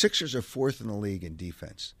 Well, the Sixers are 4th in the league in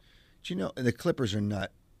defense. Do you know the Clippers are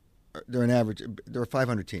not? They're an average. They're a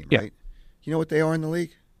 500 team, Yeah. right? You know what they are in the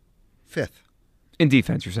league? 5th. In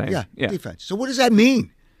defense, you're saying? Yeah, defense. So what does that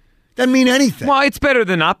mean? Doesn't mean anything. Well, it's better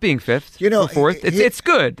than not being 5th. You know, or 4th. It's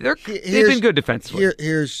good. They've been good defensively.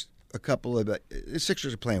 Here's a couple of the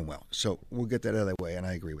Sixers are playing well, so we'll get that out of the way, and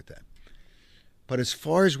I agree with that. But as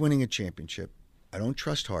far as winning a championship, I don't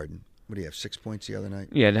trust Harden. What do you have, 6 points the other night?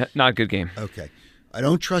 Yeah, not a good game. Okay. I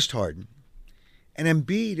don't trust Harden. And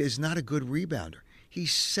Embiid is not a good rebounder.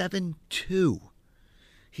 He's 7'2".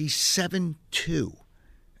 He's 7'2",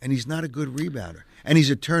 and he's not a good rebounder. And he's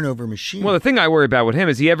a turnover machine. Well, the thing I worry about with him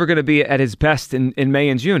is he ever going to be at his best in May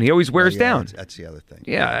and June? He always wears down. That's the other thing.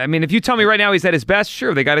 Yeah, I mean, if you tell me right now he's at his best,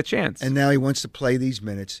 sure, they got a chance. And now he wants to play these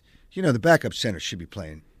minutes. You know, the backup center should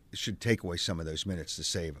take away some of those minutes to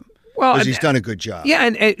save him. Well, because he's done a good job. Yeah,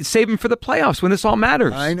 and save him for the playoffs when this all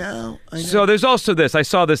matters. I know. So there's also this. I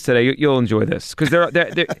saw this today. You'll enjoy this because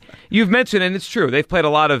you've mentioned, and it's true, they've played a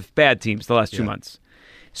lot of bad teams the last 2 months.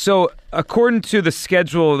 So according to the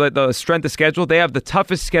schedule, the strength of schedule, they have the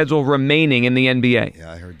toughest schedule remaining in the NBA. Yeah,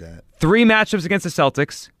 I heard that. 3 matchups against the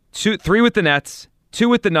Celtics, 3 with the Nets, 2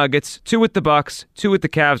 with the Nuggets, 2 with the Bucks, 2 with the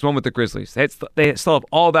Cavs, 1 with the Grizzlies. They still have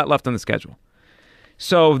all that left on the schedule.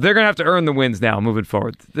 So they're going to have to earn the wins now moving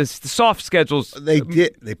forward. The soft schedules. They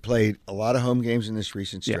played a lot of home games in this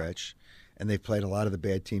recent stretch, and they've played a lot of the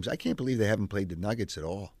bad teams. I can't believe they haven't played the Nuggets at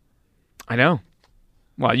all. I know.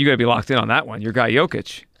 Well, you got to be locked in on that one. Your guy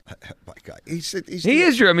Jokic. My God,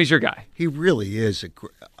 he's your guy. He really is.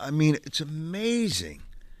 It's amazing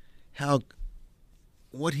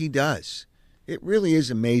what he does. It really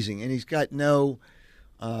is amazing, and he's got no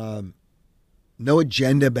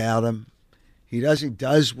agenda about him. He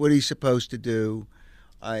does what he's supposed to do.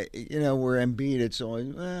 Where Embiid, it's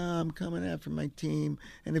always, I'm coming after my team,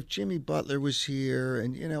 and if Jimmy Butler was here,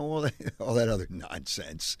 and all that other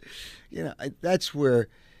nonsense. That's where,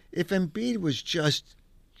 if Embiid was just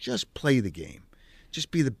play the game,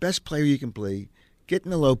 just be the best player you can play, get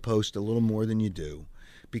in the low post a little more than you do,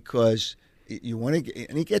 because you want to,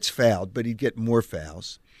 and he gets fouled, but he'd get more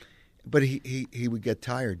fouls, but he would get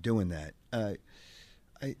tired doing that.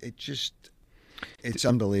 It's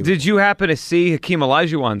unbelievable. Did you happen to see Hakeem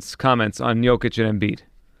Olajuwon's comments on Jokic and Embiid?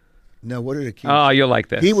 No, what did Hakeem say? Oh, say? You'll like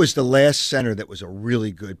this. He was the last center that was a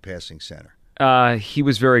really good passing center. He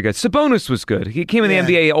was very good. Sabonis was good. He came in the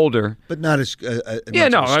NBA older, but not as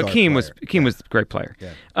Hakeem was a great player.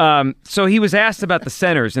 Yeah. So he was asked about the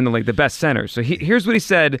centers in the league, the best centers. So here's what he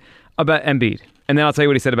said about Embiid, and then I'll tell you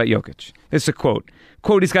what he said about Jokic. This is a quote.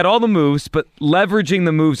 Quote, he's got all the moves, but leveraging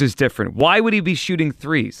the moves is different. Why would he be shooting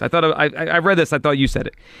threes? I read this. I thought you said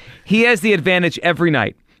it. He has the advantage every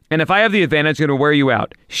night. And if I have the advantage, I'm going to wear you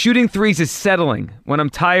out. Shooting threes is settling. When I'm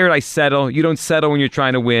tired, I settle. You don't settle when you're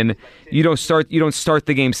trying to win. You don't start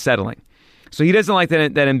the game settling. So he doesn't like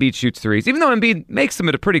that Embiid shoots threes, even though Embiid makes them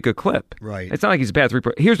at a pretty good clip. Right. It's not like he's a bad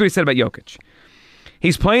three-point. Here's what he said about Jokic.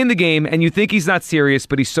 He's playing the game, and you think he's not serious,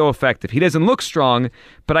 but he's so effective. He doesn't look strong,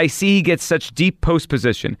 but I see he gets such deep post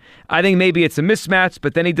position. I think maybe it's a mismatch,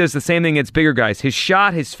 but then he does the same thing against bigger guys. His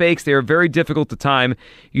shot, his fakes, they are very difficult to time.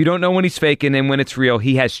 You don't know when he's faking, and when it's real,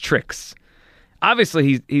 he has tricks.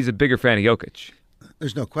 Obviously, he's a bigger fan of Jokic.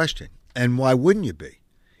 There's no question. And why wouldn't you be?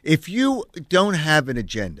 If you don't have an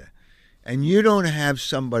agenda, and you don't have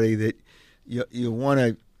somebody that you want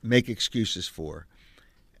to make excuses for,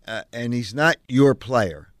 and he's not your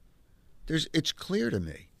player, it's clear to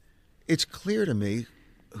me. It's clear to me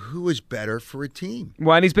who is better for a team.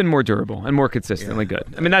 Well, and he's been more durable and more consistently good.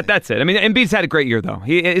 I mean, that's it. I mean, Embiid's had a great year, though.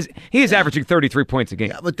 He is averaging 33 points a game.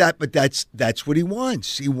 Yeah, but that's what he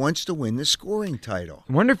wants. He wants to win the scoring title.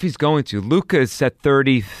 I wonder if he's going to. Luka is at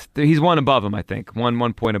 30. He's one above him, I think.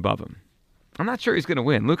 One point above him. I'm not sure he's going to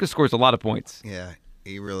win. Luka scores a lot of points. Yeah,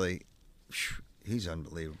 he's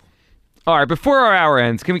unbelievable. All right, before our hour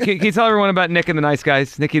ends, can you tell everyone about Nick and the Nice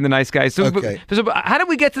Guys? Nicky and the Nice Guys. So, okay. So how did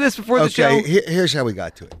we get to this before the show? Here's how we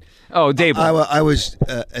got to it. Oh, Dave. I was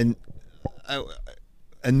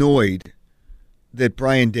annoyed that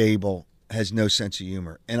Brian Dable has no sense of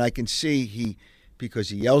humor, and I can see because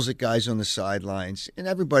he yells at guys on the sidelines, and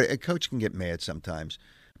a coach can get mad sometimes,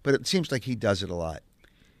 but it seems like he does it a lot.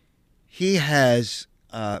 He has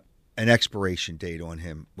an expiration date on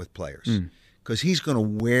him with players. Because he's going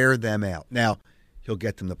to wear them out. Now, he'll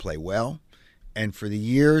get them to play well, and for the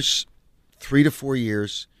years, 3 to 4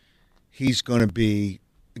 years, he's going to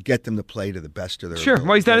get them to play to the best of their ability.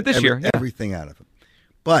 Well, he's done it this year. Yeah. Everything out of them.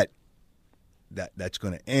 But that's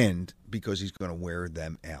going to end because he's going to wear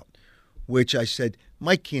them out, which I said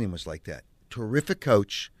Mike Keenan was like that. Terrific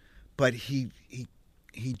coach, but he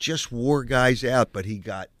just wore guys out, but he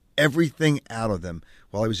got everything out of them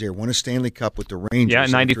while he was there. Won a Stanley Cup with the Rangers. Yeah,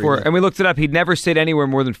 in 94. And we looked it up. He'd never stayed anywhere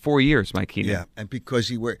more than 4 years, Mike Keenan. Yeah, and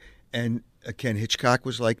because Ken Hitchcock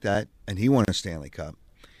was like that, and he won a Stanley Cup.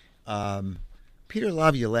 Peter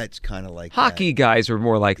Laviolette's kind of like Hockey guys are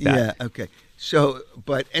more like that. Yeah, okay. So,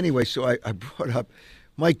 but anyway, I brought up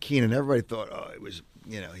Mike Keenan. Everybody thought, it was,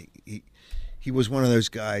 he was one of those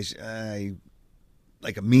guys,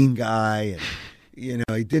 like a mean guy, and,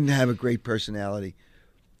 he didn't have a great personality.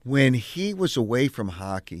 When he was away from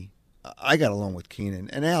hockey, I got along with Keenan,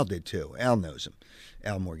 and Al did too. Al knows him,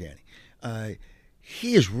 Al Morgani.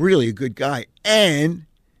 He is really a good guy, and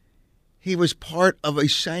he was he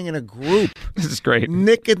sang in a group. This is great.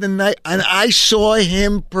 Nick in the Night, and I saw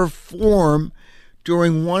him perform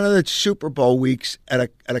during one of the Super Bowl weeks at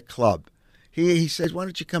a club. He says, "Why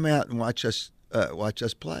don't you come out and watch us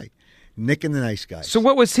play?" Nick and the Nice Guys. So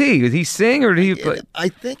what was he? Did he sing or did he play? I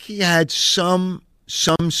think he had some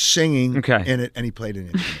singing in it, and he played an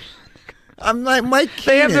instrument. I'm like, Mike Keenan.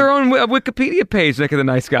 They have their own Wikipedia page, Nick and the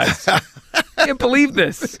Nice Guys. I can't believe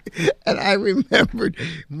this. And I remembered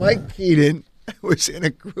Mike Keenan was in a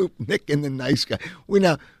group, Nick and the Nice Guy.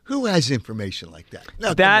 Now, who has information like that?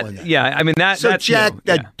 No, yeah, I mean that. So that's Jack,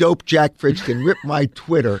 dope Jack Fritz can rip my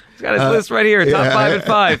Twitter. He's got his list right here, top 5 and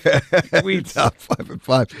 5 tweets. Top 5 and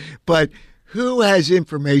 5. But who has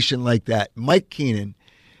information like that? Mike Keenan,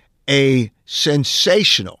 a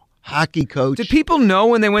sensational hockey coach. Did people know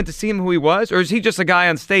when they went to see him who he was, or is he just a guy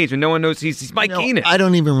on stage and no one knows he's Mike Keenan? I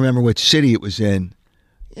don't even remember what city it was in.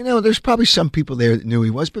 There's probably some people there that knew he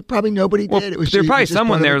was, but probably nobody did. There's probably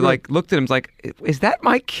someone there looked at him like, is that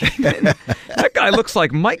Mike Keenan? That guy looks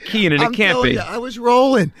like Mike Keenan. It can't be. I was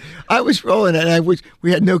rolling, and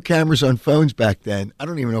we had no cameras on phones back then. I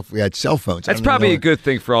don't even know if we had cell phones. That's probably a good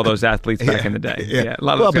thing for all those athletes back in the day. Yeah.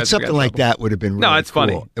 But something like that would have been really cool. No, it's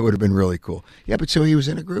funny. It would have been really cool. Yeah, but so he was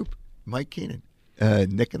in a group, Mike Keenan.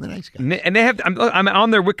 Nick and the Nice Guy. And they have, I'm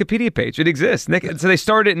on their Wikipedia page. It exists. So they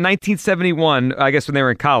started in 1971, I guess when they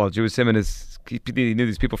were in college. It was him and he knew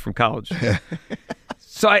these people from college.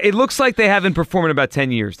 So it looks like they haven't performed in about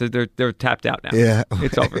 10 years. They're tapped out now. Yeah.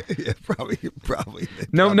 It's over. Yeah, probably.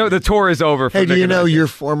 No, the tour is over. Hey, do you know your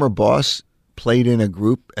former boss played in a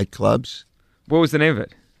group at clubs? What was the name of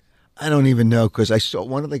it? I don't even know, because I saw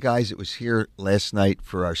one of the guys that was here last night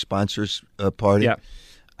for our sponsors party. Yeah.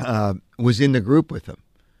 Was in the group with him,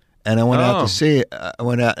 and I went out to see it. I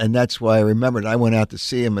went out, and that's why I remembered. I went out to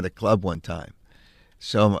see him at a club one time.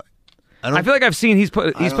 So I feel like I've seen he's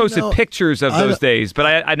posted pictures of those days, but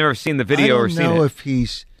I've never seen the video or seen it. I don't know if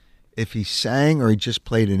he sang or he just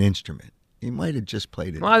played an instrument. He might have just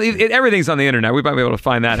played it. Well, everything's on the internet. We might be able to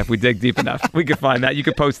find that if we dig deep enough. We could find that. You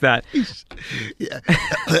could post that. Yeah,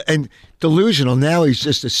 and delusional. Now he's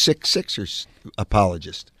just a Sixers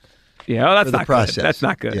apologist. Yeah, well, that's not good. That's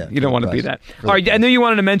not good. Yeah, you don't want to be that. All right, I knew you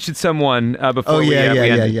wanted to mention someone before we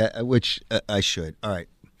yeah. Which I should. All right.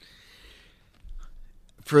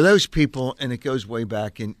 For those people, and it goes way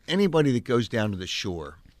back, and anybody that goes down to the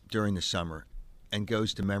shore during the summer and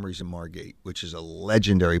goes to Memories of Margate, which is a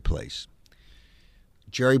legendary place.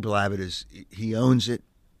 Jerry Blavitt he owns it.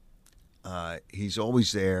 He's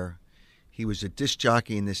always there. He was a disc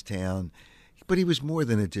jockey in this town, but he was more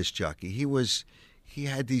than a disc jockey. He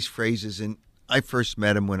had these phrases, and I first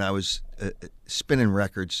met him when I was spinning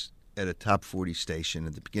records at a top 40 station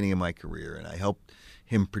at the beginning of my career, and I helped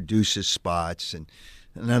him produce his spots, and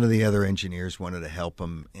none of the other engineers wanted to help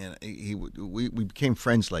him, and we became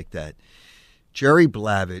friends like that. Jerry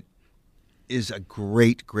Blavitt is a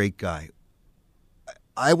great, great guy.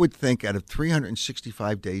 I would think out of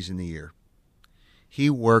 365 days in the year, he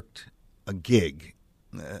worked a gig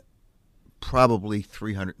probably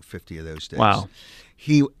 350 of those days. Wow.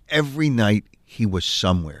 Every night he was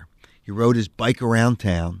somewhere. He rode his bike around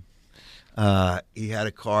town. He had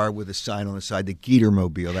a car with a sign on the side, the Geeter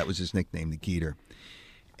Mobile. That was his nickname, the Geeter.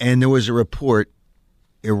 And there was a report,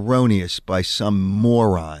 erroneous by some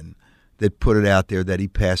moron, that put it out there that he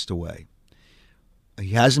passed away. He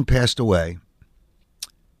hasn't passed away.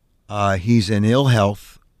 He's in ill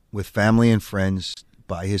health with family and friends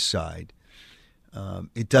by his side.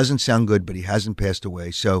 It doesn't sound good, but he hasn't passed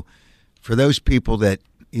away. So for those people that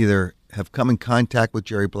either have come in contact with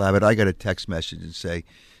Jerry Blavitt, I got a text message and say,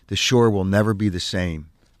 the shore will never be the same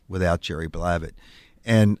without Jerry Blavitt.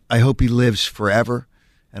 And I hope he lives forever,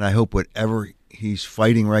 and I hope whatever he's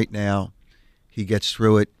fighting right now, he gets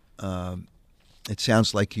through it. It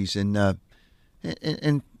sounds like he's in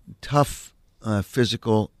tough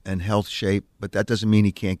physical and health shape, but that doesn't mean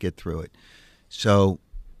he can't get through it. So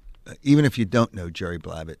even if you don't know Jerry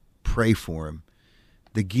Blavitt, pray for him,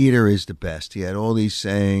 the Geeter is the best. He had all these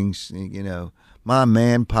sayings, my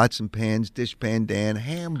man, pots and pans, dishpan Dan,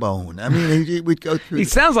 ham bone. I mean, he would go through. He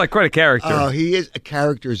sounds like quite a character. Oh, he is. A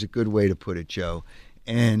character is a good way to put it, Joe.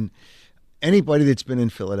 And anybody that's been in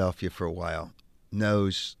Philadelphia for a while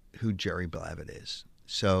knows who Jerry Blavat is.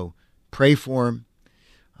 So pray for him.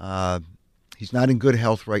 He's not in good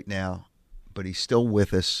health right now, but he's still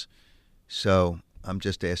with us. So I'm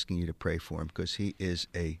just asking you to pray for him because he is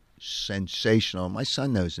a sensational. My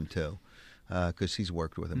son knows him too because he's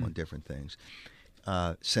worked with him on different things.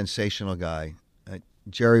 Sensational guy.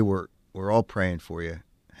 Jerry, we're all praying for you.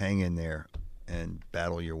 Hang in there and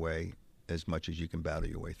battle your way as much as you can battle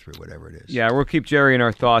your way through whatever it is. Yeah, we'll keep Jerry in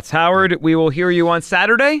our thoughts. Howard, we will hear you on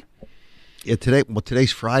Saturday. Yeah,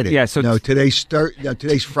 today's Friday. Yeah, so today's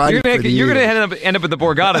Friday. You're going to end up at the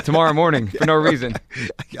Borgata tomorrow morning for no reason.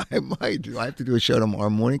 I might. Do I have to do a show tomorrow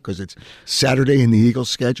morning because it's Saturday in the Eagles'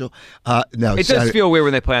 schedule? No, it does feel weird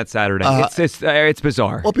when they play on Saturday. It's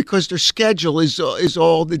bizarre. Well, because their schedule is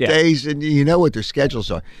all the days, and you know what their schedules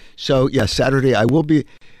are. So yeah, Saturday I will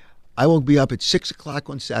be up at 6 o'clock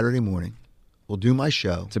on Saturday morning. We'll do my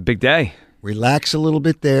show. It's a big day. Relax a little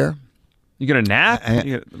bit there. You gonna nap?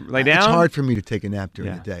 You gonna lay down? It's hard for me to take a nap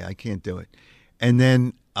during the day. I can't do it. And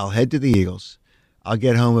then I'll head to the Eagles. I'll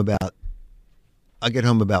get home about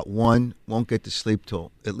 1. Won't get to sleep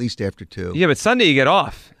till at least after 2. Yeah, but Sunday you get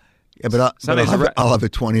off. Yeah, but I'll have a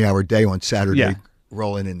 20-hour day on Saturday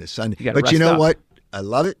rolling into Sunday. But you know what? I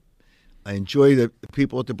love it. I enjoy the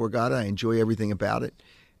people at the Borgata. I enjoy everything about it.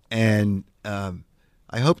 And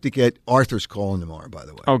I hope to get Arthur's calling tomorrow, by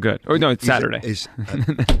the way. Oh, good. Oh, no, it's Saturday.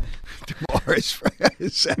 Tomorrow is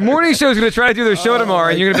Saturday. Morning Show's going to try to do their show tomorrow,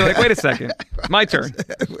 and you're going to be like, wait a second. My turn.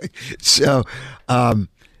 So, and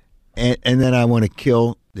then I want to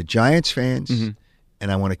kill the Giants fans,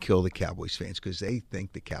 and I want to kill the Cowboys fans because they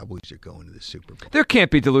think the Cowboys are going to the Super Bowl. There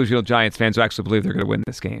can't be delusional Giants fans who actually believe they're going to win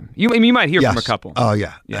this game. You might hear from a couple. Oh,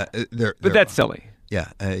 yeah. But that's silly.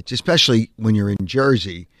 Yeah, especially when you're in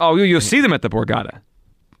Jersey. Oh, you'll see them at the Borgata.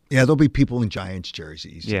 Yeah, there'll be people in Giants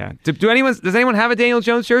jerseys. Yeah. Does anyone have a Daniel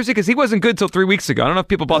Jones jersey? Because he wasn't good till 3 weeks ago. I don't know if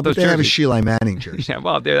people bought those jerseys. They have a Sheila Manning jersey. Yeah,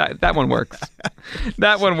 well, that one works.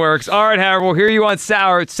 That one works. All right, Howard, we'll hear you on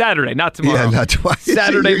Saturday, not tomorrow. Yeah, not tomorrow.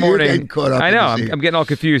 Saturday morning. You're getting caught up. I know. I'm getting all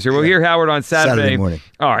confused here. We'll hear Howard on Saturday morning.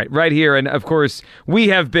 All right, right here. And, of course, we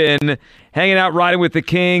have been hanging out, riding with the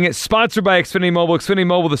King, sponsored by Xfinity Mobile. Xfinity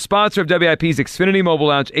Mobile, the sponsor of WIP's Xfinity Mobile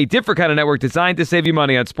Lounge, a different kind of network designed to save you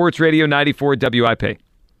money on Sports Radio 94 WIP.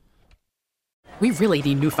 We really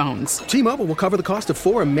need new phones. T-Mobile will cover the cost of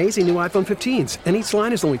 4 amazing new iPhone 15s, and each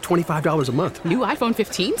line is only $25 a month. New iPhone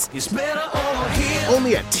 15s? It's better over here.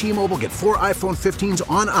 Only at T-Mobile, get 4 iPhone 15s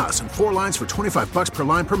on us and 4 lines for $25 per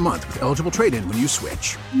line per month with eligible trade-in when you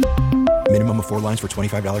switch. Minimum of 4 lines for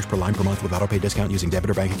 $25 per line per month with autopay discount using debit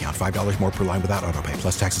or bank account. $5 more per line without autopay,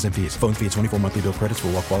 plus taxes and fees. Phone fee at 24 monthly bill credits for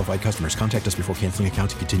well-qualified customers. Contact us before canceling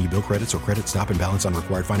account to continue bill credits or credit stop and balance on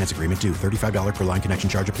required finance agreement due. $35 per line connection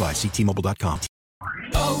charge applies. See T-Mobile.com.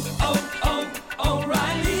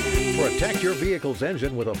 O'Reilly. Protect your vehicle's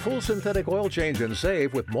engine with a full synthetic oil change and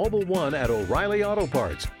save with Mobil 1 at O'Reilly Auto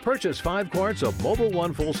Parts. Purchase 5 quarts of Mobil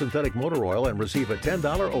 1 full synthetic motor oil and receive a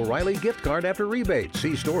 $10 O'Reilly gift card after rebate.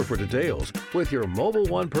 See store for details. With your Mobil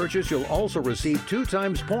 1 purchase, you'll also receive 2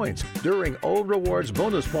 times points during O Rewards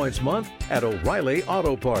Bonus Points Month at O'Reilly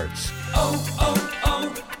Auto Parts.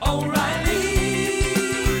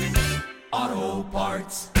 O'Reilly Auto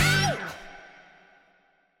Parts.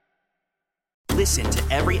 Listen to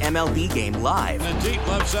every MLB game live. In the deep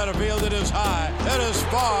left center field, it is high, it is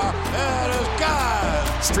far, it is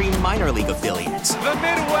gone. Stream minor league affiliates. The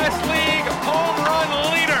Midwest League home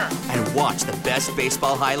run leader. And watch the best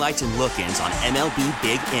baseball highlights and look-ins on MLB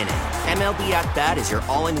Big Inning. MLB At Bat is your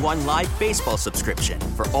all-in-one live baseball subscription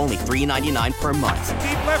for only $3.99 per month.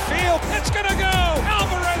 Deep left field, it's gonna go.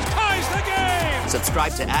 Alvarez ties the game.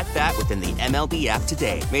 Subscribe to At Bat within the MLB app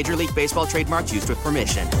today. Major League Baseball trademarks used with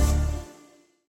permission.